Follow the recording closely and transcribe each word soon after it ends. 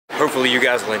Hopefully you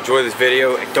guys will enjoy this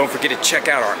video, and don't forget to check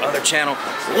out our other channel,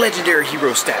 Legendary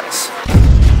Hero Status.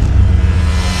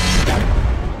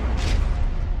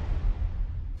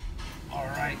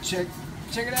 Alright, check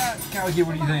it out. Kawaki,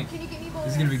 what do you think?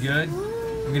 This is gonna be good?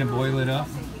 I'm gonna boil it up.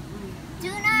 Do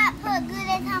not put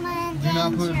gudetama in Do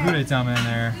not put gudetama in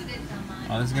there.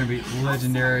 Oh, this is gonna be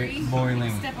legendary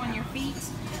boiling. Step on your feet.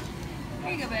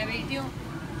 Here you go, baby. Do you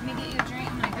want me to get you a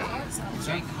drink? I'm gonna go get some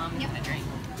drink. Mom, get a drink.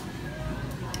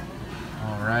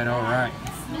 Alright, alright.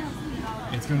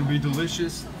 It's gonna be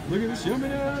delicious. Look at this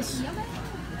yumminess.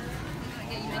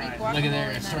 Right, look at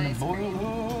there, it's starting to boil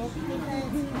up.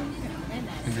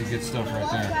 Gonna be good stuff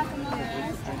right there.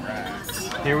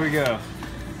 Alright. Here we go.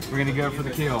 We're gonna go for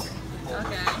the kill.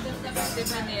 Okay. Dip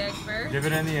it in the egg first. Dip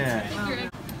it in the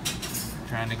egg.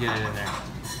 Trying to get it in there.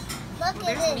 Look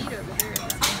at this. Meat over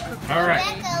there. Alright.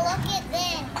 Becca, look at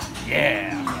this.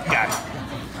 Yeah, got it.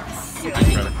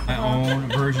 My own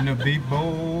version of beef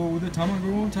bowl with the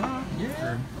tamago on top.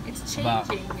 Yeah. It's changing. About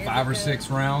 5 or 6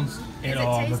 rounds, it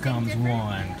all becomes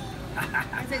one.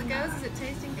 As it goes, is it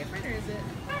tasting different or is it?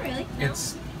 Not really.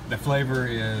 It's the flavor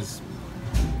is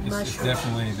it's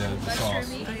definitely the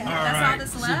sauce. Alright,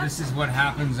 So this is what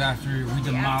happens after we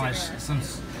demolish some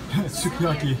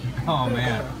Sukiyaki. Oh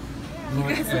man. You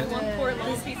guys have one poor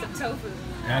little piece of tofu.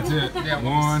 That's it.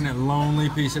 One lonely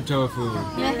piece of tofu.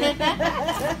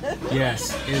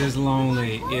 Yes, it is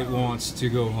lonely. It wants to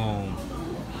go home.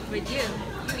 But you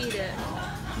eat it.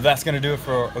 That's gonna do it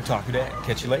for OtakuDad.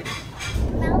 Catch you later.